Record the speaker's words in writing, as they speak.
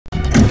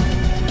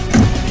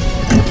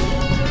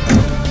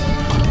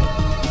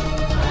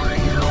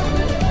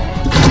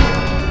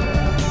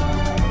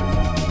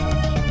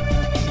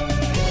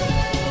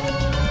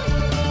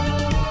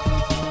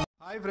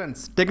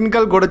Friends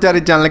technical గూఢచారి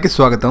ఛానల్కి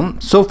స్వాగతం.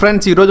 So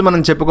friends ఈరోజు మనం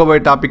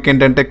చెప్పుకోబోయే టాపిక్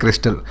ఏంటంటే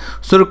క్రిస్టల్.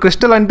 సో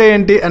క్రిస్టల్ అంటే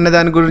ఏంటి అనే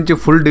దాని గురించి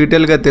ఫుల్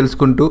డీటెయిల్గా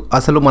తెలుసుకుంటూ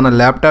అసలు మన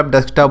laptop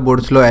desktop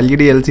బోర్డ్స్లో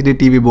LED LCD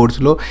TV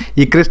బోర్డ్స్లో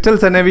ఈ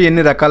క్రిస్టల్స్ అనేవి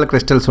ఎన్ని రకాల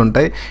క్రిస్టల్స్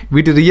ఉంటాయి,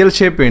 వీటి రియల్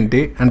షేప్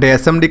ఏంటి, అంటే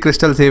ఎస్ఎండి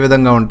క్రిస్టల్స్ ఏ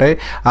విధంగా ఉంటాయి,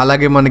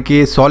 అలాగే మనకి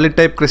సాలిడ్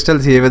టైప్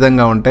క్రిస్టల్స్ ఏ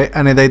విధంగా ఉంటాయి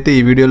అనేది అయితే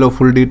ఈ వీడియోలో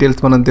ఫుల్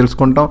డీటెయిల్స్ మనం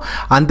తెలుసుకుంటాం.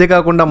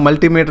 అంతేకాకుండా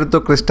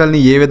మల్టీమీటర్తో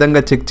క్రిస్టల్ని ఏ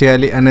విధంగా చెక్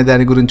చేయాలి అనే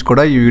దాని గురించి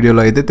కూడా ఈ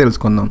వీడియోలో అయితే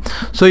తెలుసుకుందాం.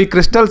 సో ఈ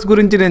క్రిస్టల్స్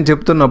గురించి నేను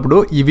చెప్తున్నప్పుడు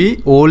ఇవి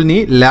ఓన్లీ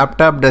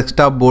ల్యాప్టాప్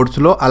డెస్క్టాప్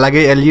బోర్డ్స్లో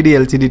అలాగే ఎల్ఈడి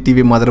ఎల్సిడి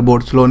టీవీ మదర్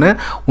బోర్డ్స్లోనే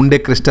ఉండే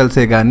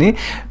క్రిస్టల్సే కానీ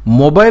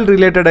మొబైల్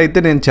రిలేటెడ్ అయితే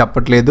నేను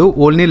చెప్పట్లేదు.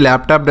 Only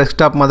laptop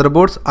desktop mother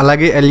boards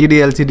అలాగే ఎల్ఈడి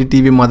ఎల్సిడి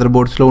టీవీ మదర్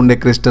బోర్డ్స్లో ఉండే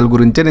క్రిస్టల్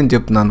గురించే నేను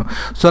చెప్తున్నాను.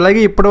 సో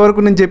అలాగే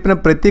ఇప్పటివరకు నేను చెప్పిన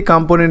ప్రతి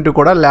కాంపోనెంట్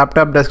కూడా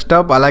ల్యాప్టాప్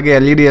డెస్క్టాప్ అలాగే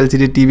ఎల్ఈడి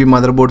ఎల్సిడి టీవీ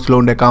మదర్ బోర్డ్స్లో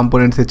ఉండే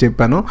కాంపోనెంట్సే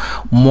చెప్పాను.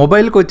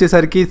 మొబైల్కి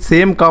వచ్చేసరికి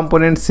సేమ్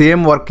కాంపోనెంట్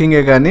సేమ్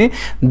వర్కింగే కానీ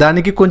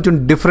దానికి కొంచెం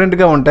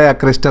డిఫరెంట్గా ఉంటాయి. ఆ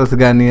క్రిస్టల్స్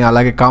కానీ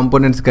అలాగే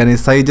కాంపోనెంట్స్ కానీ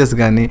సైజెస్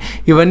కానీ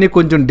ఇవన్నీ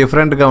కొంచెం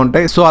డిఫరెంట్గా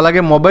ఉంటాయి. సో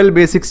అలాగే మొబైల్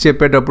బేసిక్స్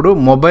చెప్పేటప్పుడు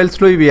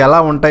మొబైల్స్లో ఇవి ఎలా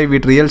ఉంటాయి,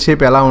 వీటి రియల్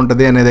షేప్ ఎలా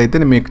ఉంటుంది అనేది అయితే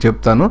నేను మీకు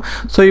చెప్తాను.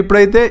 సో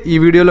ఇప్పుడైతే ఈ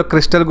వీడియోలో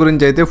క్రిస్టల్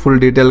గురించి అయితే ఫుల్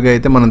డీటెయిల్గా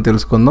అయితే మనం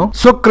తెలుసుకుందాం.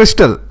 So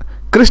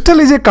Crystal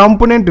is a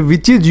component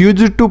which is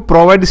used to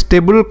provide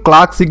stable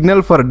clock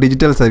signal for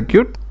digital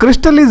circuit.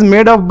 Crystal is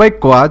made up by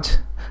quartz.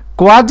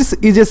 Quartz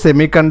is a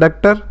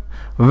semiconductor.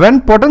 When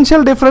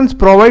potential difference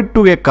provided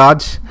to a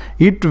quartz,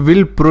 it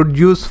will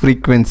produce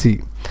frequency.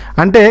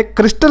 అంటే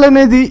crystal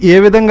అనేది ఏ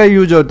విధంగా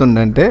use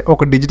అవుతుందంటే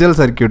ఒక digital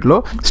సర్క్యూట్లో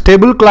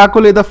stable clock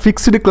లేదా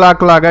fixed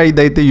clock లాగా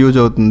ఇదైతే use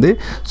అవుతుంది.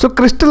 సో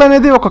క్రిస్టల్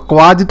అనేది ఒక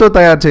క్వార్జ్తో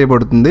తయారు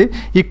చేయబడుతుంది.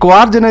 ఈ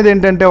క్వార్జ్ అనేది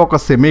ఏంటంటే ఒక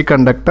సెమీ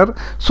కండక్టర్.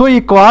 సో ఈ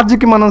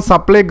క్వార్జ్కి మనం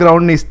సప్లై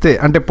గ్రౌండ్ని ఇస్తే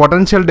అంటే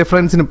పొటెన్షియల్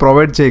డిఫరెన్స్ని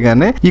ప్రొవైడ్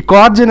చేయగానే ఈ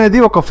క్వార్జ్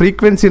అనేది ఒక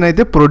ఫ్రీక్వెన్సీని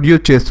అయితే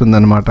ప్రొడ్యూస్ చేస్తుంది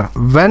అనమాట.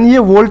 When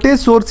a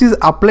voltage source is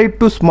applied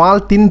to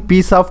small thin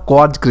piece of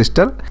quartz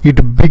crystal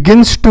it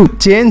begins to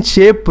change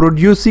shape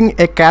producing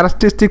A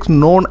characteristics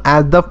known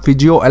as the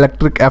physio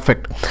electric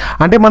effect.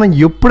 అంటే మనం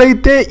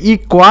ఎప్పుడైతే ఈ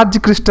క్వార్జ్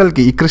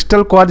క్రిస్టల్కి ఈ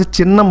క్రిస్టల్ క్వార్జ్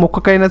చిన్న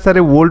ముక్కకైనా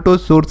సరే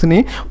voltage సోర్స్ని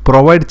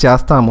provide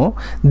చేస్తామో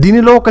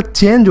దీనిలో ఒక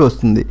చేంజ్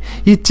వస్తుంది.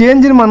 ఈ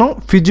చేంజ్ని మనం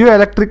ఫిజియో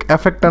ఎలక్ట్రిక్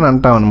ఎఫెక్ట్ అని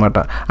అంటాం అనమాట.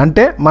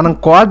 అంటే మనం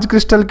క్వార్జ్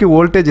క్రిస్టల్కి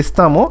వోల్టేజ్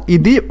ఇస్తామో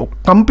ఇది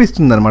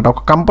కంపిస్తుంది అనమాట,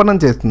 ఒక కంపనం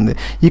చేస్తుంది.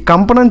 ఈ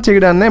కంపనం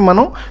చేయడాన్నే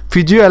మనం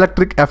ఫిజియో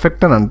ఎలక్ట్రిక్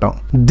ఎఫెక్ట్ అని అంటాం.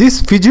 This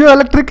physio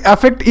electric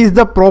effect is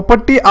the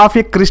property of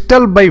A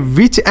crystal by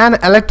which an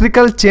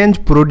electrical change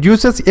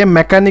produces a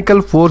mechanical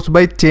force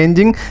by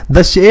changing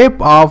the shape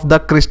of the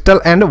crystal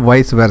and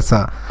vice versa.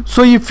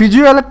 So ఈ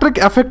physio electric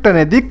effect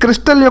అనేది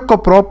crystal యొక్క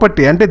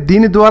property. అంటే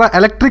దీని ద్వారా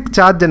electric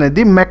charge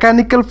అనేది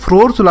mechanical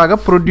force లాగా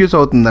produce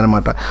అవుతుంది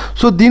అనమాట.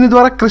 సో దీని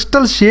ద్వారా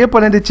క్రిస్టల్ షేప్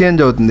అనేది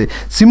చేంజ్ అవుతుంది.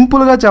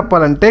 సింపుల్గా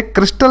చెప్పాలంటే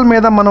క్రిస్టల్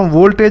మీద మనం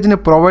వోల్టేజ్ని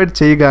ప్రొవైడ్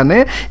చేయగానే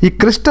ఈ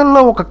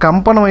క్రిస్టల్లో ఒక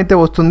కంపనం అయితే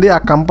వస్తుంది. ఆ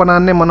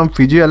కంపనాన్ని మనం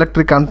ఫిజియో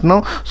ఎలక్ట్రిక్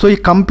అంటున్నాం. సో ఈ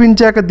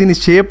కంపించాక దీని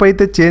షేప్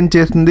అయితే చేంజ్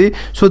చేస్తుంది.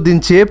 సో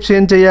దీని షేప్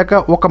చేంజ్ అయ్యాక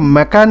ఒక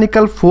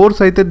మెకానికల్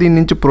ఫోర్స్ అయితే దీని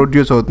నుంచి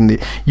ప్రొడ్యూస్ అవుతుంది.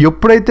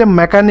 ఎప్పుడైతే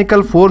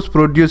మెకానికల్ ఫోర్స్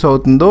ప్రొడ్యూస్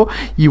అవుతుందో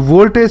ఈ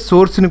వోల్టేజ్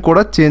సోర్స్ని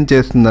కూడా చేంజ్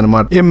చేస్తుంది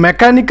అనమాట. ఏ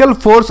mechanical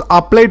force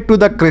applied to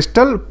the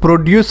crystal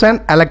produce and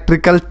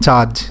electrical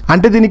charge.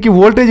 అంటే దీనికి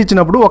వోల్టేజ్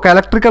ఇచ్చినప్పుడు ఒక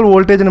ఎలక్ట్రికల్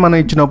వోల్టేజ్ని మనం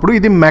ఇచ్చినప్పుడు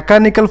ఇది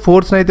మెకానికల్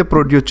ఫోర్స్ని అయితే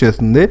ప్రొడ్యూస్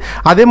చేస్తుంది.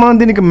 అదే మనం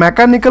దీనికి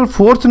మెకానికల్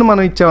ఫోర్స్ని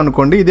మనం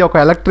ఇచ్చామనుకోండి ఇది ఒక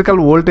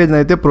ఎలక్ట్రికల్ వోల్టేజ్ని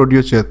అయితే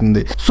ప్రొడ్యూస్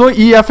చేస్తుంది. సో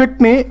ఈ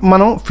ఎఫెక్ట్ని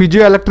మనం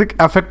ఫిజియో ఎలక్ట్రిక్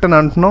ఎఫెక్ట్ అని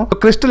అంటున్నాం.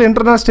 క్రిస్టల్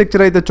ఇంటర్నల్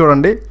స్ట్రక్చర్ అయితే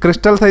చూడండి.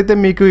 క్రిస్టల్స్ అయితే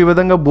మీకు ఈ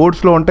విధంగా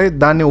బోర్డ్స్లో ఉంటాయి.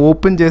 దాన్ని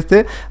ఓపెన్ చేస్తే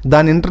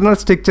దాని ఇంటర్నల్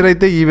స్ట్రక్చర్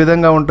అయితే ఈ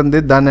విధంగా ఉంటుంది.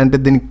 దాన్ని అంటే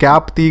దీని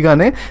క్యాప్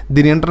తీయగానే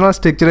దీని ఇంటర్నల్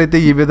స్ట్రక్చర్ అయితే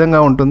ఈ విధంగా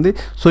ఉంటుంది.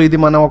 సో ఇది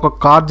మనం ఒక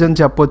కార్జ్ అని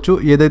చెప్పొచ్చు,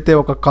 ఏదైతే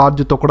ఒక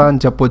కార్జ్ తొక్కడా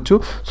అని చెప్పొచ్చు.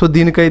 సో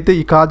దీనికైతే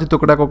ఈ కార్జ్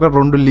తొక్కడానికి ఒక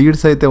 2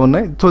 లీడ్స్ అయితే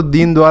ఉన్నాయి. సో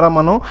దీని ద్వారా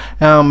మనం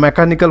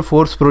మెకానికల్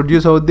ఫోర్స్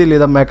ప్రొడ్యూస్ అవుద్ది,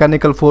 లేదా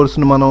మెకానికల్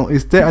ఫోర్స్ని మనం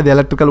ఇస్తే అది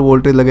ఎలక్ట్రికల్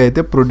వోల్టేజ్ లాగా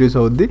అయితే ప్రొడ్యూస్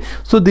అవుద్ది.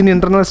 సో దీని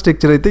ఇంటర్నల్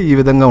స్ట్రక్చర్ అయితే ఈ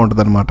విధంగా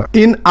ఉంటుంది అనమాట.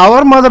 In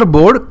our mother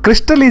board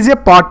crystal is a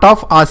part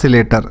of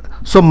oscillator.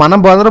 So మన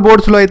మదర్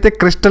బోర్డ్స్లో అయితే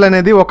క్రిస్టల్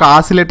అనేది ఒక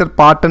ఆసిలేటర్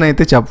పార్ట్ అని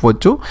అయితే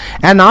చెప్పవచ్చు.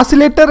 And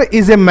oscillator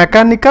is a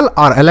mechanical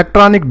are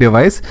electronic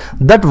device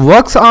that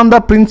works on the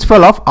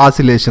principal of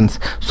oscillations.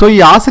 So ఈ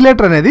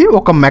oscillator అనేది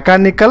ఒక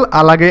మెకానికల్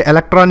అలాగే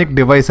ఎలక్ట్రానిక్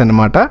డివైస్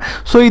అనమాట.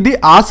 సో ఇది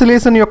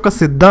ఆసిలేషన్ యొక్క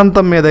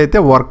సిద్ధాంతం మీద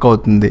అయితే వర్క్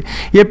అవుతుంది.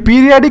 ఏ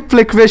periodic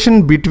fluctuation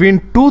between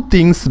 2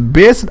 things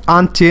based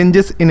on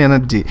changes in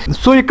energy.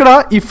 So ఇక్కడ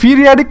ఈ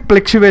పీరియాడిక్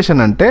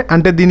ఫ్లక్చుయేషన్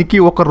అంటే దీనికి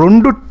ఒక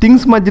 2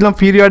 థింగ్స్ మధ్యలో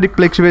పీరియాడిక్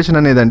ఫ్లక్చుయేషన్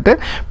అనేది అంటే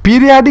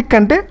పీరియాడిక్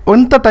అంటే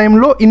కొంత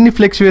టైంలో ఇన్ని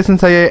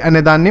ఫ్లక్చుయేషన్స్ అయ్యాయి అనే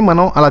దాన్ని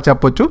మనం అలా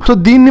చెప్పొచ్చు. సో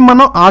దీన్ని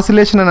మనం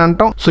ఆసిలేషన్ అని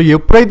అంటాం. సో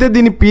ఎప్పుడైతే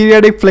దీని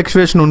పీరియాడిక్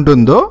ఫ్లక్చుయేషన్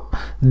ఉంటుందో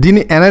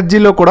దీని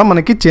ఎనర్జీలో కూడా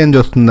మనకి చేంజ్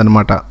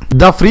వస్తుందన్నమాట.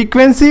 The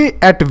frequency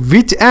at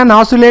which an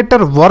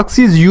oscillator works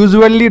is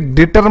usually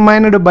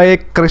determined by A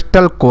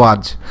crystal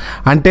quartz.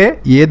 అంటే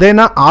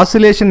ఏదైనా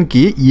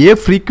ఆసిలేషన్కి ఏ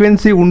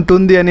ఫ్రీక్వెన్సీ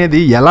ఉంటుంది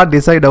అనేది ఎలా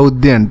డిసైడ్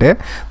అవుద్ది అంటే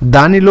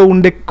దానిలో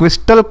ఉండే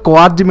క్రిస్టల్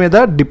క్వార్జ్ మీద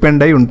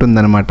డిపెండ్ అయి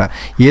ఉంటుందన్నమాట.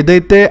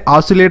 ఏదైతే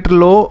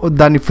ఆసిలేటర్లో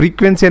దాని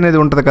ఫ్రీక్వెన్సీ అనేది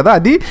ఉంటుంది కదా,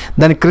 అది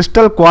దాని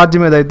క్రిస్టల్ క్వార్జ్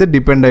మీద అయితే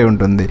డిపెండ్ అయి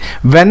ఉంటుంది.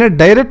 When a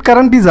direct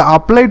current is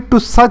applied to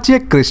such a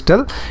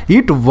crystal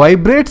it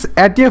vibrates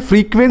at a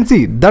frequency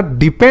that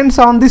depends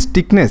on this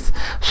thickness.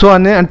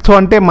 So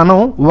అంటే మనం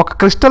ఒక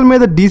క్రిస్టల్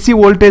మీద డీసీ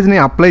వోల్టేజ్ని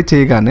అప్లై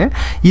చేయగానే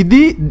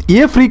ఇది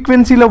ఏ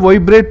ఫ్రీక్వెన్సీలో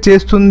వైబ్రేట్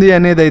చేస్తుంది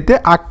అనేది అయితే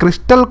ఆ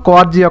క్రిస్టల్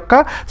క్వార్జ్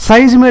యొక్క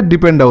సైజ్ మీద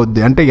డిపెండ్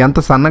అవుద్ది. అంటే ఎంత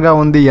సన్నగా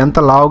ఉంది, ఎంత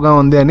లావుగా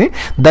ఉంది అని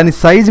దాని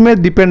సైజ్ మీద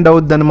డిపెండ్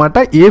అవుద్ది అనమాట,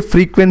 ఏ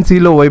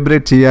ఫ్రీక్వెన్సీలో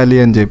వైబ్రేట్ చేయాలి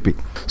అని చెప్పి.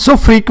 సో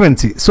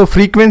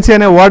ఫ్రీక్వెన్సీ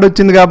అనే వర్డ్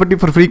వచ్చింది కాబట్టి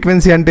ఇప్పుడు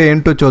ఫ్రీక్వెన్సీ అంటే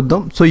ఏంటో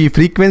చూద్దాం. సో ఈ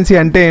ఫ్రీక్వెన్సీ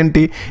అంటే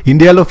ఏంటి,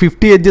 ఇండియాలో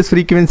 50 హెర్ట్జ్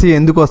ఫ్రీక్వెన్సీ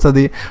ఎందుకు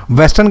వస్తుంది,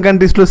 వెస్టర్న్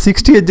కంట్రీస్లో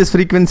 60 హెర్ట్జ్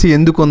ఫ్రీక్వెన్సీ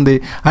ఎందుకు ఉంది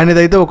అనేది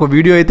అయితే ఒక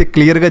వీడియో అయితే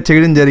క్లియర్గా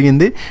చేయడం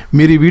జరిగింది.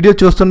 మీరు ఈ వీడియో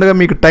చూస్తుండగా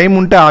మీకు టైం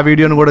ఉంటే ఆ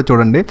వీడియోని కూడా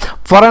చూడండి.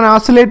 For an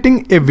oscillating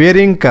A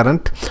varying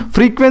current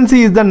frequency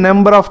is the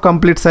number of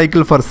complete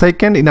cycle for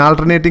second in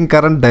alternating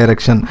current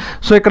direction.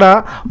 So ఇక్కడ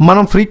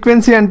మనం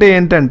ఫ్రీక్వెన్సీ అంటే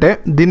ఏంటంటే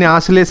దీన్ని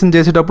ఆసిలేషన్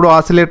చేసేటప్పుడు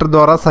ఆసిలేటర్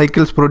ద్వారా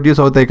సైకిల్స్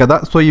ప్రొడ్యూస్ అవుతాయి కదా.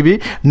 సో ఇవి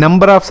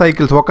నెంబర్ ఆఫ్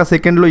సైకిల్స్, ఒక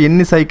సెకండ్లో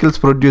ఎన్ని సైకిల్స్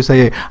ప్రొడ్యూస్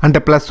అయ్యాయి అంటే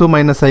ప్లస్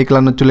మైనస్ సైకిల్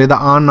అనొచ్చు, లేదా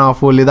ఆన్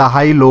ఆఫ్ లేదా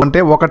హై లో, అంటే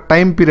ఒక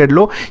టైం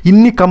పీరియడ్లో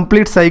ఇన్ని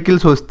కంప్లీట్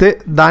సైకిల్స్ వస్తే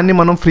దాన్ని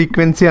మనం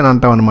ఫ్రీక్వెన్సీ అని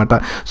అంటాం అనమాట.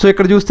 సో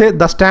ఇక్కడ చూస్తే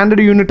the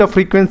standard unit off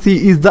frequency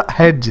is the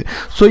hertz.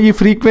 So ఈ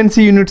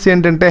ఫ్రీక్వెన్సీ యూనిట్స్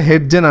ఏంటంటే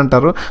హెర్ట్జ్ అని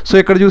అంటారు. సో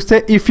ఇక్కడ చూస్తే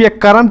if a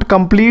current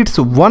completes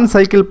 1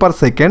 cycle per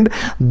second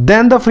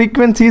then the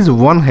frequency is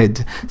 1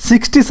 hertz.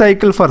 60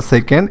 cycle per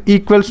second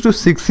equals to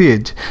 6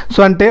 hertz. So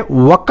అంటే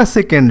ఒక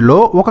సెకండ్లో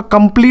ఒక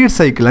కంప్లీట్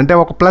సైకిల్, అంటే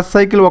ఒక ప్లస్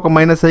సైకిల్ ఒక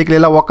మైనస్ సైకిల్,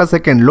 ఇలా ఒక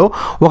సెకండ్లో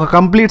ఒక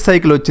కంప్లీట్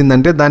సైకిల్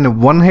వచ్చిందంటే దాన్ని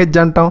 1 హెర్ట్జ్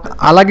అంటాం.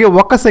 అలాగే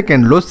ఒక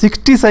సెకండ్లో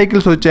 60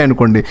 సైకిల్స్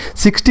వచ్చాయనుకోండి,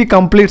 60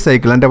 కంప్లీట్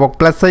సైకిల్ అంటే ఒక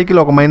ప్లస్ సైకిల్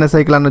ఒక మైనస్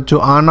సైకిల్ అనొచ్చు,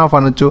 ఆన్ ఆఫ్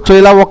అనొచ్చు. సో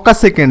ఇలా ఒక్క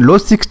సెకండ్లో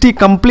 60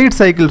 కంప్లీట్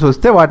సైకిల్స్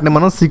వస్తే వాటిని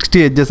మనం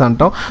 60 హెర్ట్జ్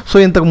అంటాం. సో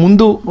ఇంతకు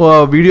ముందు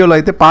వీడియోలో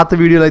అయితే, పాత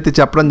వీడియోలో అయితే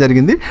చెప్పడం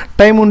జరిగింది.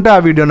 టైం ఉంటే ఆ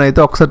వీడియోని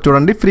అయితే ఒకసారి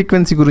చూడండి,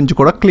 ఫ్రీక్వెన్సీ గురించి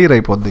కూడా క్లియర్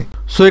అయిపోద్ది.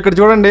 సో ఇక్కడ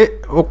చూడండి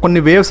కొన్ని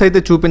వేవ్స్ అయితే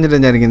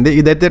చూపించడం జరిగింది.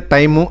 ఇదైతే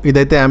టైము,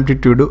 ఇదైతే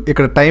యాంప్లిట్యూడ్.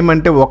 ఇక్కడ టైం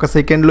అంటే ఒక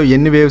సెకండ్లో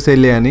ఎన్ని వేవ్స్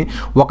వెళ్ళాయని,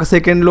 ఒక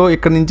సెకండ్లో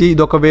ఇక్కడ నుంచి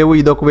ఇదొక వేవ్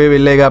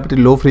వెళ్ళాయి కాబట్టి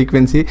లో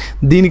ఫ్రీక్వెన్సీ,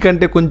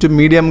 దీనికంటే కొంచెం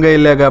మీడియంగా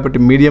వెళ్ళాయి కాబట్టి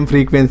మీడియం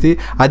ఫ్రీక్వెన్సీ.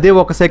 అదే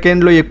ఒక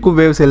సెకండ్లో ఎక్కువ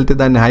వేవ్స్ వెళ్తే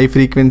దాన్ని హై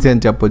ఫ్రీక్వెన్సీ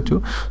అని చెప్పొచ్చు.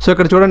 సో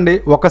ఇక్కడ చూడండి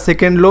ఒక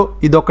సెకండ్లో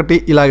ఇదొకటి,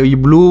 ఇలా ఈ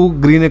బ్లూ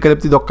గ్రీన్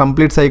కలిపితే ఇదొక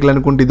కంప్లీట్ సైకిల్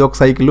అనుకుంటే ఇదొక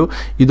సైకిల్,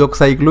 ఇదొక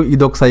సైకిల్,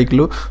 ఇదొక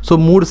సైకిల్. సో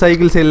 3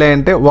 సైకిల్స్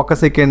వెళ్ళాయంటే ఒక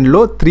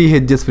సెకండ్లో 3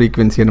 హెర్ట్జ్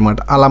ఫ్రీక్వెన్సీ అనమాట,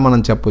 అలా మనం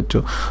చెప్పొచ్చు.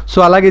 సో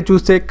అలాగే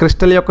చూస్తే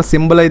క్రిస్టల్ యొక్క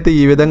సింబల్ అయితే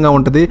ఈ విధంగా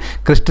ఉంటుంది.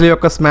 క్రిస్టల్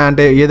యొక్క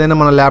అంటే ఏదైనా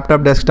మన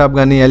ల్యాప్టాప్, డెస్క్టాప్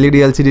కానీ LED,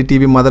 LCD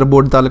TV mother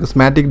board తాలూకు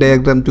స్మాటిక్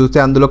డయాగ్రామ్ చూస్తే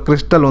అందులో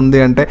క్రిస్టల్ ఉంది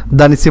అంటే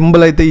దాని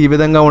సింబల్ అయితే ఈ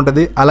విధంగా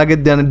ఉంటుంది. అలాగే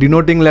దాని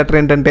డినోటింగ్ లెటర్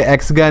ఏంటంటే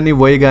ఎక్స్ కానీ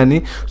వై కానీ.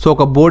 సో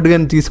ఒక బోర్డు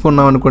కానీ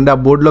తీసుకున్నాం అనుకోండి, ఆ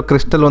బోర్డులో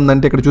క్రిస్టల్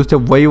ఉందంటే ఇక్కడ చూస్తే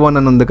Y1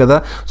 అని ఉంది కదా,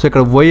 సో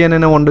ఇక్కడ Y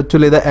అయినా ఉండొచ్చు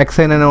లేదా X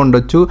అయినా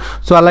ఉండొచ్చు.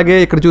 సో అలాగే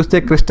ఇక్కడ చూస్తే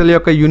క్రిస్టల్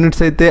యొక్క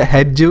యూనిట్స్ అయితే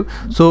hertz.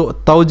 So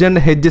 1000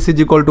 hertz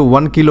is equal to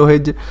 1 kilo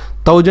hertz,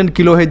 1000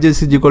 kilo hertz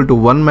is equal to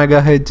 1 mega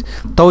hertz,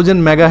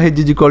 1000 mega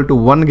hertz is equal to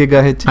 1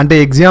 giga hertz. అంటే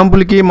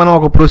ఎగ్జాంపుల్కి మనం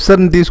ఒక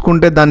ప్రొసెసర్ని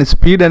తీసుకుంటే దాని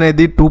స్పీడ్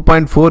అనేది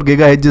 2.4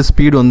 గిగా హెర్ట్జ్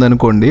స్పీడ్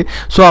ఉందనుకోండి.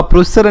 సో ఆ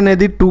ప్రొసెసర్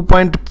అనేది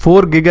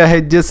 2.4 గిగా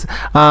హెర్ట్జ్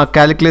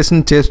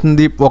క్యాలిక్యులేషన్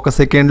చేస్తుంది ఒక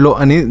సెకండ్లో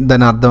అని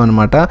దాని అర్థం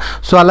అనమాట.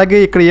 సో అలాగే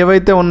ఇక్కడ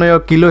ఏవైతే ఉన్నాయో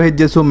కిలో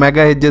హెర్ట్జెస్,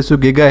 మెగా హెర్ట్జెస్,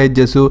 గిగా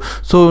హెర్ట్జెస్,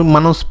 సో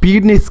మనం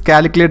స్పీడ్ని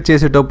క్యాలిక్యులేట్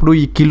చేసేటప్పుడు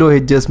ఈ కిలో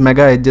హెర్ట్జెస్,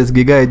 మెగా హెర్ట్జెస్,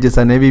 గిగా హెర్ట్జెస్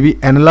అనేవి ఇవి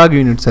అనలాగ్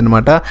యూనిట్స్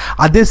అనమాట.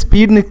 అదే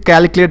స్పీడ్ని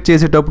క్యాలిక్యులేట్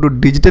చేసేటప్పుడు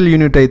డిజిటల్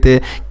యూనిట్ అయితే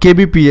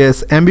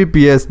కేబీపీఎస్,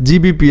 ఎంబీపీఎస్,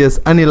 జీబీపీఎస్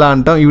అని ఇలా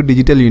అంటాం. ఇవి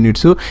డిజిటల్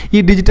యూనిట్స్. ఈ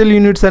డిజిటల్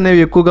యూనిట్స్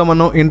అనేవి ఎక్కువగా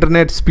మనం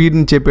ఇంటర్నెట్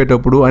స్పీడ్ని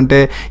చెప్పేటప్పుడు అంటే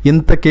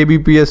ఇంత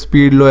కేబీపీఎస్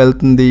స్పీడ్లో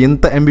వెళ్తుంది,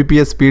 ఇంత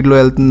ఎంబీపీఎస్ స్పీడ్లో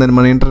వెళ్తుందని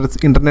మనం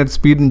ఇంటర్నెట్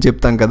స్పీడ్ని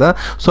చెప్తాం కదా.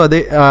 సో అదే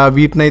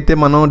వీటినైతే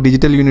మనం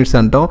డిజిటల్ యూనిట్స్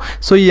అంటాం.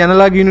 సో ఈ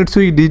అనలాగ్ యూనిట్స్,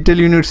 ఈ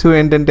డిజిటల్ యూనిట్స్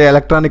ఏంటంటే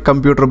ఎలక్ట్రానిక్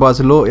కంప్యూటర్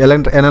భాషలో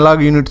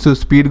అనలాగ్ యూనిట్స్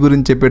స్పీడ్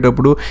గురించి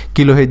చెప్పేటప్పుడు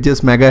కిలో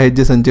హెర్ట్జెస్, మెగా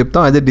హెర్ట్జెస్ అని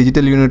చెప్తాం. అదే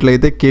డిజిటల్ యూనిట్లు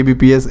అయితే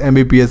కేబీపీఎస్,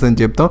 ఎంబీపీఎస్ అని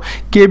చెప్తాం.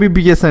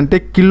 కేబీపీఎస్ అంటే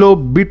కిలో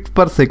బిట్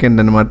పర్ సెకండ్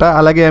అనమాట.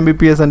 అలాగే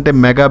ఎంబీపీఎస్ అంటే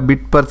మెగా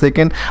బిట్ పర్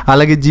సెకండ్,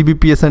 అలాగే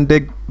జీబీపీఎస్ అంటే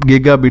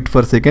గిగా బిట్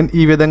పర్ సెకండ్.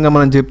 ఈ విధంగా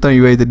మనం చెప్తాం.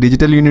 ఇవైతే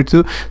డిజిటల్ యూనిట్స్.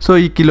 సో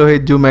ఈ kilo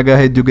hertz, mega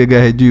hertz, giga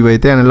hertz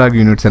ఇవైతే అనలాగ్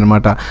యూనిట్స్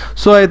అనమాట.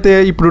 సో అయితే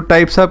ఇప్పుడు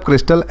types of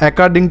crystal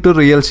according to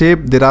real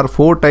shape there are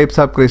 4 types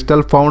of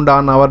crystal found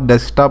on hour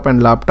desktop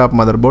and laptop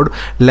mother board.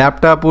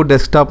 Laptop,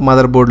 desktop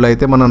mother బోర్డులో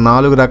అయితే మనం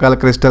 4 రకాల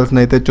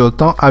క్రిస్టల్స్ని అయితే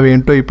చూస్తాం. అవి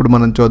ఏంటో ఇప్పుడు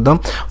మనం చూద్దాం.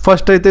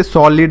 ఫస్ట్ అయితే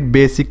సాలిడ్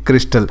బేసిక్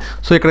క్రిస్టల్.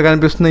 సో ఇక్కడ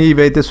కనిపిస్తున్నాయి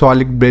ఇవైతే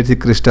సాలిడ్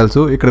బేసిక్ క్రిస్టల్స్,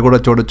 ఇక్కడ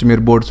కూడా చూడొచ్చు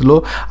మీరు బోర్డ్స్లో.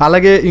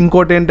 అలాగే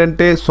ఇంకోటి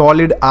ఏంటంటే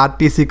సాలిడ్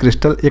ఆర్టీసీ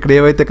క్రిస్టల్. ఇక్కడ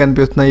ఏవైతే అయితే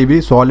కనిపిస్తున్నాయి ఇవి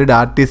సాలిడ్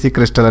ఆర్టీసీ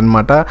క్రిస్టల్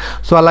అనమాట.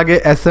 సో అలాగే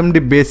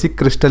ఎస్ఎండి బేసిక్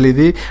క్రిస్టల్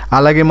ఇది,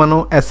 అలాగే మనం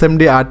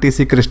ఎస్ఎండి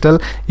ఆర్టీసీ క్రిస్టల్,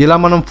 ఇలా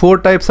మనం 4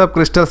 టైప్స్ ఆఫ్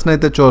క్రిస్టల్స్ని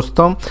అయితే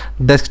చూస్తాం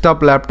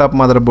డెస్క్టాప్ ల్యాప్టాప్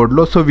మదర్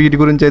బోర్డ్లో. సో వీటి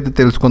గురించి అయితే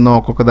తెలుసుకుందాం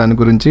ఒక్కొక్క దాని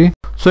గురించి.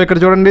 సో ఇక్కడ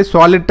చూడండి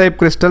solid type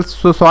crystals.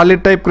 So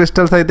solid type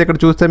crystals అయితే ఇక్కడ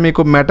చూస్తే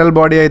మీకు మెటల్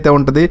బాడీ అయితే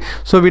ఉంటుంది.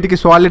 సో వీటికి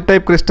సాలిడ్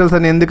టైప్ క్రిస్టల్స్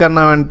అని ఎందుకు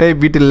అన్నామంటే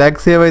వీటి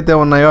లెగ్స్ ఏవైతే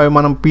ఉన్నాయో అవి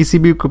మనం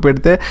పీసీబీకి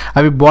పెడితే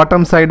అవి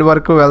బాటమ్ సైడ్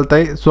వరకు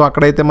వెళ్తాయి. సో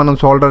అక్కడైతే మనం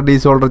సోల్డర్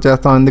డీసోల్డర్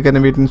చేస్తాం,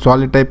 అందుకని వీటిని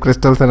సాలిడ్ టైప్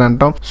క్రిస్టల్స్ అని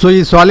అంటాం. సో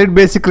ఈ సాలిడ్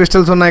బేసిక్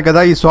క్రిస్టల్స్ ఉన్నాయి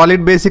కదా, ఈ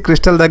సాలిడ్ బేసిక్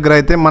క్రిస్టల్ దగ్గర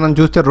అయితే మనం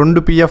చూస్తే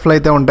 2 పిఎఫ్లు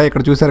అయితే ఉంటాయి.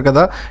 ఇక్కడ చూసారు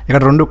కదా,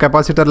 ఇక్కడ 2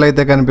 కెపాసిటర్లు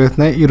అయితే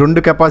కనిపిస్తున్నాయి. ఈ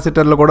 2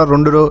 కెపాసిటర్లు కూడా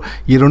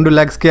ఈ 2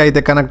 లెగ్స్కి అయితే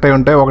కనెక్ట్ అయి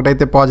ఉంటాయి.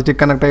 ఒకటైతే పాజిటివ్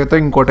కనెక్ట్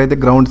అవుతాయి, ఇంకోటి అయితే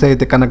గ్రౌండ్స్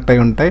అయితే కనెక్ట్ అయి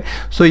ఉంటాయి.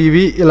 సో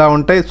ఇవి ఇలా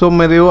ఉంటాయి. సో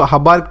మీరు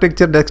హబ్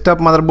ఆర్కిటెక్చర్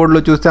డెస్క్టాప్ మదర్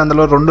బోర్డ్లో చూస్తే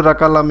అందులో 2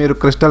 రకాల మీరు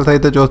క్రిస్టల్స్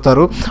అయితే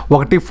చూస్తారు.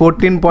 ఒకటి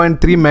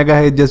 14.3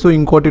 మెగాహెర్ట్జ్,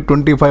 ఇంకోటి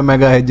 25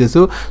 మెగాహెర్ట్జ్.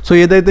 సో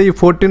ఏదైతే ఈ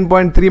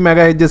 14.3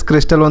 మెగాహెర్ట్జ్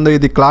క్రిస్టల్ ఉందో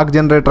ఇది క్లాక్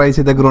జనరేటర్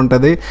ఐసీ దగ్గర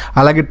ఉంటుంది.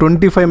 అలాగే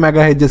 25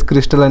 మెగాహెర్ట్జ్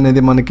క్రిస్టల్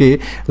అనేది మనకి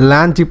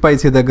ల్యాన్ చిప్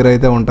ఐసీ దగ్గర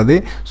అయితే ఉంటుంది.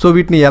 సో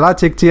వీటిని ఎలా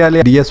చెక్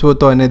చేయాలి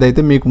డిఎస్ఓతో అనేది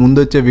అయితే మీకు ముందు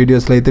వచ్చే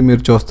వీడియోస్లో అయితే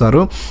మీరు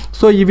చూస్తారు.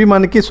 సో ఇవి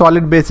మనకి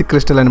సాలిడ్ బేసిక్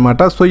క్రిస్టల్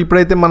అనమాట. సో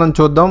ఇప్పుడైతే మనం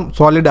చూద్దాం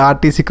సాలిడ్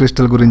ఆర్టీసీ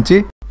క్రిస్టల్ గురించి.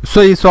 సో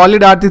ఈ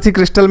సాలిడ్ ఆర్టీసీ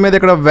క్రిస్టల్ మీద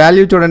ఇక్కడ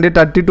వాల్యూ చూడండి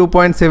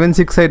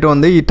 32.76 అయితే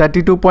ఉంది. ఈ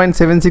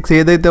 32.76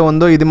 ఏదైతే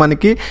ఉందో ఇది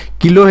మనకి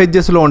కిలో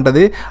హెడ్జెస్లో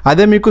ఉంటుంది.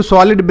 అదే మీకు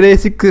సాలిడ్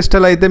బేసిక్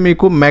క్రిస్టల్ అయితే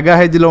మీకు మెగా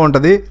హెడ్జ్లో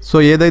ఉంటుంది. సో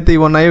ఏదైతే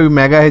ఇవి ఉన్నాయో ఇవి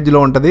మెగా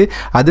హెడ్జ్లో ఉంటుంది.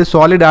 అదే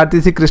సాలిడ్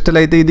ఆర్టీసీ క్రిస్టల్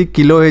అయితే ఇది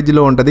కిలో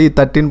హెడ్జ్లో ఉంటుంది.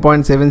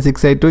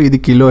 13.768 ఇది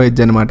కిలో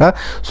హెడ్జ్ అనమాట.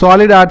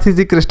 సాలిడ్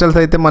ఆర్టీసీ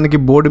క్రిస్టల్స్ అయితే మనకి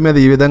బోర్డు మీద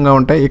ఈ విధంగా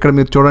ఉంటాయి. ఇక్కడ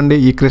మీరు చూడండి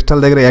ఈ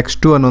క్రిస్టల్ దగ్గర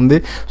X2 అని ఉంది.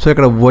 సో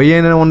ఇక్కడ Y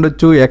అయినా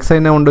ఉండొచ్చు, X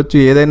అయినా ఉండొచ్చు,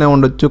 ఏదైనా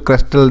ఉండొచ్చు,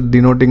 క్రిస్టల్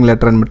డినోటింగ్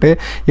లెటర్ అనమాట.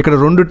 ఇక్కడ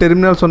 2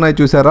 టెర్మినల్స్ ఉన్నాయి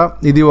చూసారా,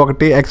 ఇది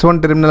ఒకటి X1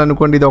 టెర్మినల్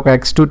అనుకోండి, ఇది ఒక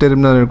X2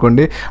 టెర్మినల్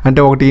అనుకోండి. అంటే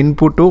ఒకటి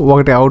ఇన్పుట్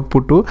ఒకటి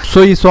అవుట్పుట్. సో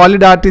ఈ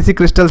సాలిడ్ ఆర్టీసీ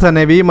క్రిస్టల్స్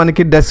అనేవి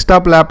మనకి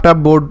డెస్క్టాప్ ల్యాప్టాప్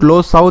బోర్డ్లో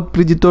సౌత్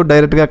బ్రిడ్జ్తో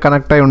డైరెక్ట్గా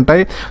కనెక్ట్ అయి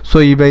ఉంటాయి. సో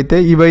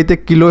ఇవైతే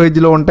కిలో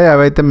హెడ్జ్లో ఉంటాయి,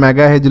 అవైతే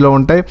మెగా హెడ్జ్లో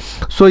ఉంటాయి.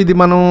 సో ఇది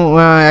మనం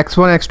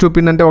X1 X2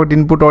 పిన్ అంటే ఒకటి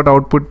ఇన్పుట్ ఒకటి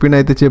అవుట్పుట్ పిన్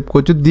అయితే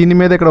చెప్పుకోవచ్చు. దీని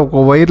మీద ఇక్కడ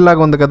ఒక వైర్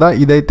లాగా ఉంది కదా,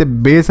 ఇదైతే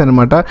బేస్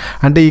అనమాట.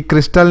 అంటే ఈ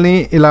క్రిస్టల్ని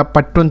ఇలా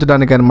పట్టి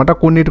ఉంచడానికి అనమాట.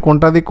 కొన్నిటికి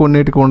ఉంటుంది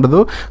కొన్నిటికి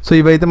ఉండదు. సో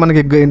ఇవైతే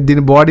మనకి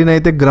దీని బాడీని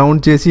అయితే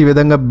గ్రౌండ్ చేసి ఈ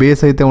విధంగా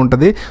బేస్ అయితే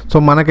ఉంటుంది. సో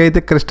మనకైతే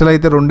క్రిస్టల్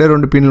అయితే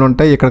 2 పిన్లు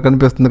ఉంటాయి. ఇక్కడ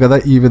కనిపిస్తుంది కదా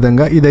ఈ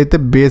విధంగా, ఇదైతే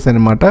బేస్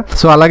అనమాట.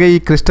 సో అలాగే ఈ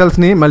క్రిస్టల్స్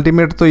ని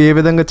మల్టీమీటర్తో ఏ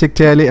విధంగా చెక్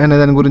చేయాలి అనే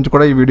దాని గురించి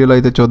కూడా ఈ వీడియోలో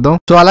అయితే చూద్దాం.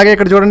 సో అలాగే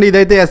ఇక్కడ చూడండి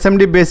ఇదైతే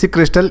ఎస్ఎండి బేసిక్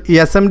క్రిస్టల్. ఈ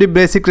ఎస్ఎండి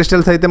బేసిక్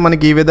క్రిస్టల్స్ అయితే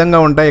మనకి ఈ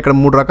విధంగా ఉంటాయి. ఇక్కడ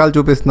 3 రకాలు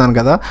చూపిస్తున్నాను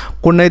కదా,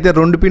 కొన్ని అయితే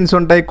 2 పిన్స్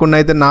ఉంటాయి, కొన్ని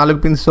అయితే 4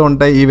 పిన్స్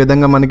ఉంటాయి. ఈ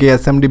విధంగా మనకి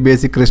ఎస్ఎండి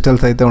బేసిక్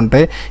క్రిస్టల్స్ అయితే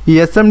ఉంటాయి. ఈ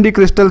ఎస్ఎండి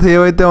క్రిస్టల్స్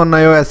ఏవైతే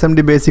ఉన్నాయో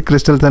ఎస్ఎండి బేసిక్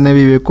క్రిస్టల్స్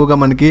అనేవి ఎక్కువగా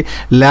మనకి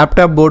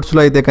ల్యాప్టాప్ బోర్డ్స్లో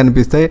అయితే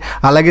కనిపిస్తాయి.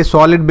 అలాగే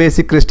solid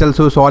basic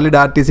crystals, solid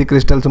RTC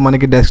crystals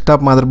మనకి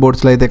డెస్క్టాప్ మదర్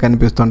బోర్డ్స్లో అయితే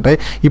కనిపిస్తుంటాయి.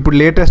 ఇప్పుడు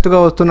లేటెస్ట్గా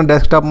వస్తున్న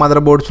డెస్క్టాప్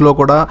మదర్ బోర్డ్స్లో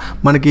కూడా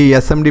మనకి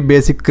ఎస్ఎండి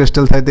బేసిక్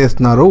క్రిస్టల్స్ అయితే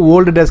ఇస్తున్నారు.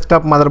 ఓల్డ్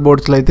డెస్క్టాప్ మదర్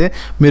బోర్డ్స్లో అయితే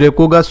మీరు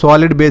ఎక్కువగా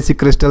solid basic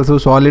crystals,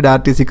 solid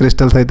RTC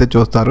crystals అయితే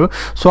చూస్తారు.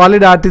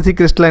 సాలిడ్ ఆర్టీసీ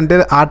క్రిస్టల్ అంటే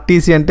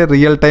ఆర్టీసీ అంటే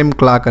రియల్ టైమ్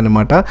క్లాక్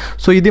అనమాట.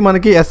 సో ఇది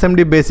మనకి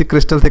ఎస్ఎండి బేసిక్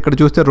క్రిస్టల్స్. ఇక్కడ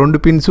చూస్తే 2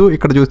 పిన్స్,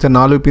 ఇక్కడ చూస్తే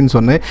 4 పిన్స్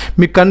ఉన్నాయి.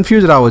 మీకు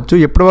కన్ఫ్యూజ్ రావచ్చు,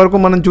 ఎప్పటి వరకు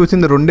మనం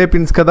చూసింది 2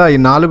 పిన్స్ కదా, ఈ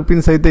 4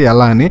 పిన్స్ అయితే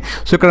ఎలా అని.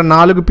 సో ఇక్కడ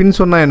 4 పిన్స్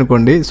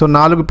ఉన్నాయనుకోండి. సో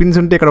 4 పిన్స్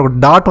ఉంటే ఇక్కడ ఒక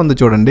డాట్ ఉంది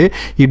చూడండి,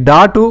 ఈ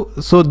డాటు.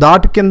 సో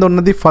డాట్ కింద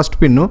ఉన్నది ఫస్ట్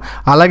పిన్,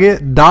 అలాగే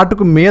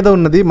డాట్కు మీద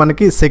ఉన్నది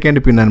మనకి సెకండ్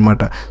పిన్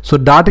అనమాట. సో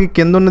డాట్కి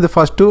కింద ఉన్నది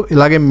ఫస్ట్,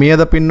 ఇలాగే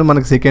మీద పిన్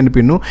మనకి సెకండ్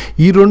పిన్.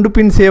 ఈ 2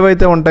 పిన్స్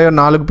ఏవైతే ఉంటాయో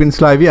 4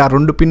 పిన్స్లో అవి ఆ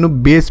 2 పిన్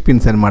బేస్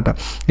పిన్స్ అనమాట.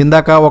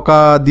 ఇందాక ఒక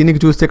దీనికి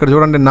చూస్తే ఇక్కడ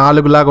చూడండి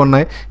 4 లాగా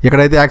ఉన్నాయి,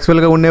 ఇక్కడైతే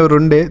యాక్చువల్గా ఉండేవి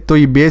 2. తో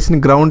ఈ బేస్ని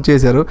గ్రౌండ్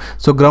చేశారు.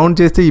 సో గ్రౌండ్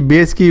చేస్తే ఈ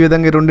బేస్కి ఈ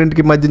విధంగా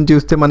రెండింటికి మధ్యన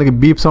చూస్తే మనకి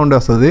బీప్ సౌండ్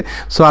వస్తుంది.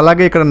 సో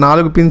అలాగే ఇక్కడ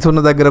 4 పిన్స్ ఉన్న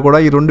దగ్గర కూడా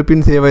ఈ 2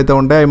 పిన్స్ ఏవైతే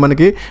ఉంటాయో అవి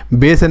మనకి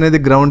బేస్ అనేది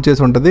గ్రౌండ్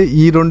చేసి ఉంటుంది.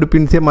 ఈ 2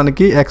 పిన్సే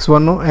మనకి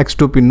X1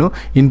 X2 pin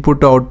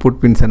input output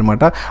pins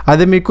అనమాట.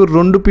 అదే మీకు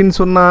 2 పిన్స్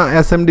ఉన్న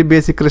ఎస్ఎండి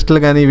బేసిక్ క్రిస్టల్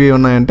కానీ ఇవి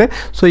ఉన్నాయంటే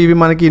సో ఇవి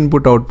మనకి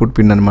ఇన్పుట్ అవుట్పుట్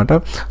పిన్ అనమాట.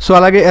 సో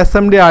అలాగే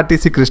SMD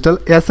RTC crystal.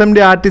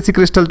 SMD RTC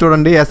crystal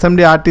చూడండి,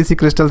 ఎస్ఎండి ఆర్టీసీ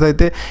క్రిస్టల్స్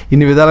అయితే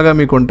ఇన్ని విధాలుగా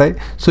మీకు ఉంటాయి.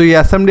 సో ఈ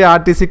ఎస్ఎండి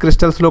ఆర్టీసీ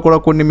క్రిస్టల్స్లో కూడా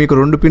కొన్ని మీకు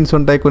 2 పిన్స్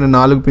ఉంటాయి, కొన్ని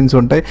 4 పిన్స్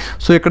ఉంటాయి.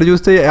 సో ఇక్కడ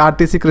చూస్తే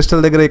ఆర్టీసీ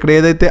క్రిస్టల్ దగ్గర ఇక్కడ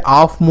ఏదైతే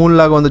హాఫ్ మూన్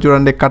లాగా ఉందో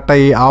చూడండి, కట్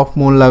అయ్యి హాఫ్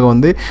మూన్ లాగా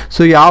ఉంది.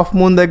 సో ఈ హాఫ్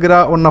మూన్ దగ్గర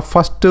ఉన్న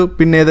ఫస్ట్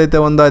పిన్ ఏదైతే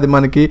ఉందో అది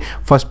మనకి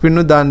ఫస్ట్ పిన్,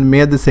 దాని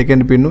మీద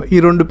సెకండ్ పిన్. ఈ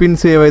 2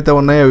 పిన్స్ ఏవైతే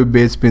ఉన్నాయో అవి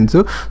బేస్ పిన్స్.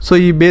 సో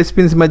ఈ బేస్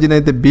పిన్స్ మధ్యన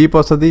అయితే బీప్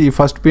వస్తుంది. ఈ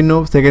ఫస్ట్ పిన్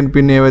సెకండ్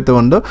పిన్ ఏవైతే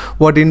ఉందో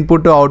వాటి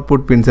ఇన్పుట్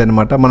అవుట్పుట్ పిన్స్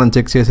అనమాట మనం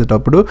చెక్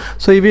చేసేటప్పుడు.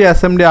 సో ఇవి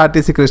ఎస్ఎండి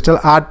ఆర్టీసీ క్రిస్టల్.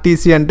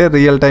 ఆర్టీసీ అంటే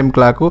రియల్ టైమ్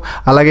క్లాక్,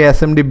 అలాగే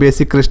ఎస్ఎండి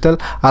బేసిక్ క్రిస్టల్,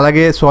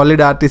 అలాగే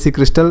సాలిడ్ ఆర్టీసీ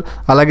క్రిస్టల్,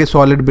 అలాగే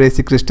సాలిడ్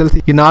బేసిక్ క్రిస్టల్స్.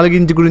 ఈ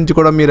 4 గురించి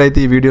కూడా మీరైతే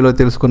ఈ వీడియోలో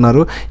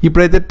తెలుసుకున్నారు.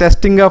 ఇప్పుడైతే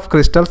టెస్టింగ్ ఆఫ్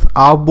క్రిస్టల్స్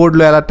ఆఫ్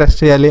బోర్డ్లో ఎలా టెస్ట్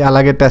చేయాలి,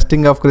 అలాగే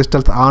టెస్టింగ్ ఆఫ్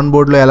క్రిస్టల్స్ ఆన్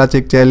బోర్డ్లో ఎలా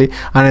చెక్ చేయాలి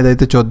అనేది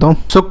అయితే చూద్దాం.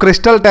 సో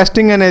క్రిస్టల్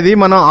టెస్టింగ్ అనేది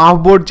మనం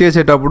ఆఫ్ బోర్డ్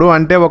చేసేటప్పుడు,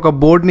 అంటే ఒక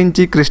బోర్డ్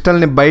నుంచి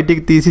క్రిస్టల్ని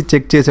బయటికి తీసి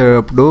చెక్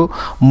చేసేటప్పుడు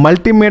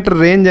మల్టీమీటర్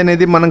రేంజ్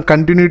అనేది మనం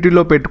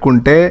కంటిన్యూటీలో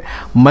పెట్టుకుంటే,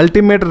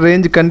 మల్టీమీటర్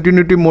రేంజ్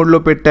కంటిన్యూటీ మోడ్లో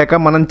పెట్టాక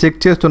మనం చెక్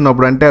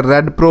చేస్తున్నప్పుడు, అంటే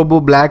రెడ్ ప్రోబ్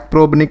బ్లాక్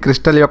ప్రోబ్ని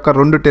క్రిస్టల్ యొక్క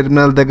 2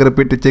 టెర్మినల్ దగ్గర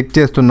పెట్టి చెక్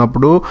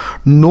చేస్తున్నప్పుడు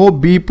నో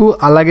బీప్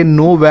అలాగే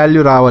నో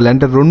వాల్యూ రావాలి.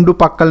 అంటే 2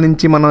 పక్కల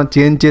నుంచి మనం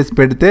చేంజ్ చేసి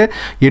పెడితే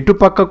ఎటు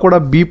పక్క కూడా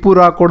బీపు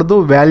రాకూడదు,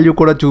 వాల్యూ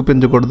కూడా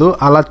చూపించకూడదు.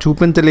 అలా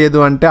చూపించలేదు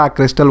అంటే ఆ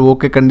క్రిస్టల్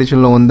ఓకే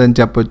కండిషన్లో ఉందని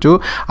చెప్పొచ్చు.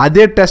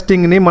 అదే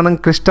టెస్టింగ్ని మనం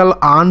క్రిస్టల్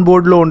ఆన్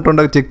బోర్డ్లో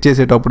ఉంటుండగా చెక్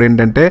చేసేటప్పుడు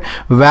ఏంటంటే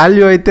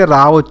వాల్యూ అయితే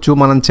రావచ్చు,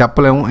 మనం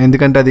చెప్పలేము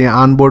ఎందుకంటే అది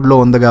ఆన్ బోర్డ్లో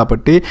ఉంది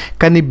కాబట్టి.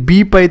 కానీ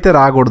బీప్ అయితే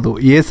రాకూడదు.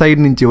 ఏ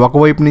సైడ్ నుంచి,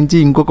 ఒకవైపు నుంచి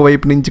ఇంకొక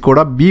వైపు నుంచి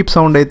కూడా బీప్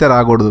సౌండ్ అయితే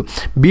రాకూడదు.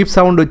 బీప్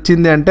సౌండ్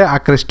వచ్చింది అంటే ఆ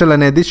క్రిస్టల్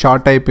అనేది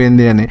షార్ట్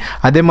అయిపోయింది అని.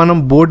 అదే మనం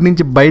బోర్డ్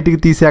నుంచి బయటికి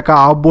తీసాక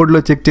ఆఫ్ బోర్డ్లో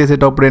చెక్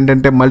చేసేటప్పుడు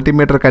ఏంటంటే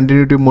మల్టీమీటర్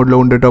కంటిన్యూటీ మోడ్లో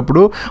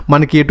ఉండేటప్పుడు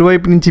మనకి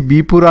ఎటువైపు నుంచి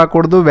బీపు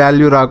రాకూడదు,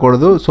 వాల్యూ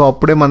రాకూడదు. సో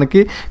అప్పుడే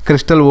మనకి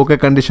క్రిస్టల్ ఓకే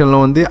కండిషన్లో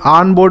ఉంది.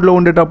 ఆన్ బోర్డ్లో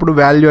ఉండేటప్పుడు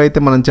వాల్యూ అయితే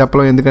మనం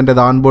చెప్పలేం ఎందుకంటే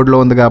అది ఆన్ బోర్డ్లో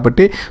ఉంది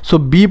కాబట్టి. సో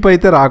బీప్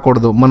అయితే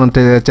రాకూడదు మనం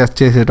టెస్ట్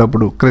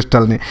చేసేటప్పుడు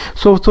క్రిస్టల్ని.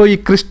 సో ఈ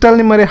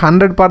క్రిస్టల్ని మరి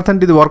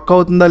 100% ఇది వర్క్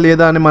అవుతుందా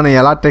లేదా అని మనం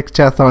ఎలా టెస్ట్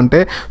చేస్తామంటే,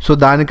 సో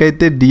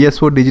దానికైతే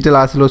డిఎస్ఓ డిజిటల్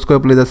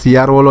ఆసిలోస్కోప్ లేదా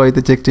సిఆర్ఓలో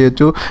అయితే చెక్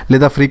చేయొచ్చు,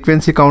 లేదా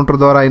ఫ్రీక్వెన్సీ కౌంటర్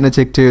ద్వారా అయినా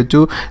చెక్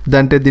చేయొచ్చు.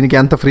 అంటే దీనికి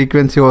ఎంత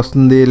ఫ్రీక్వెన్సీ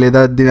వస్తుంది,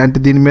 లేదా అంటే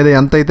దీని మీద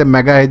ఎంత అయితే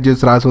మెగా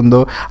హెడ్జెస్ రాసి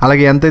ఉందో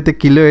అలాగే ఎంతైతే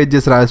కిలో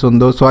హెడ్జెస్ రాసి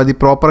ఉందో, సో అది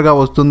ప్రాపర్గా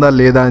వస్తుందా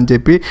లేదా అని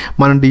చెప్పి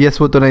మనం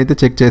డిఎస్ఓతోనైతే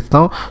చెక్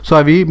చేస్తాం. సో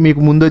అవి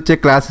మీకు ముందు వచ్చే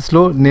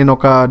క్లాసెస్లో నేను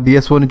ఒక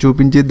డిఎస్ఓని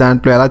చూపించి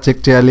దాంట్లో ఎలా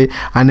చెక్ చేయాలి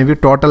అనేవి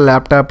టోటల్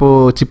ల్యాప్టాప్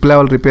చిప్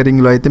లెవెల్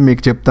రిపేరింగ్లో అయితే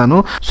మీకు చెప్తాను.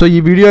 సో ఈ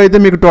వీడియో అయితే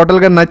మీకు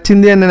టోటల్గా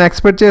నచ్చింది అని నేను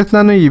ఎక్స్పెక్ట్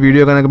చేస్తున్నాను. ఈ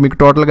వీడియో కనుక మీకు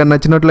టోటల్గా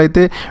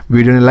నచ్చినట్లయితే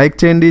వీడియోని లైక్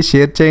చేయండి,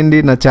 షేర్ చేయండి,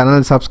 నా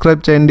ఛానల్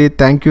సబ్స్క్రైబ్ చేయండి.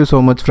 Thank you so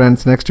much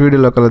friends. Next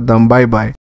వీడియోలో కలుద్దాం. Bye bye.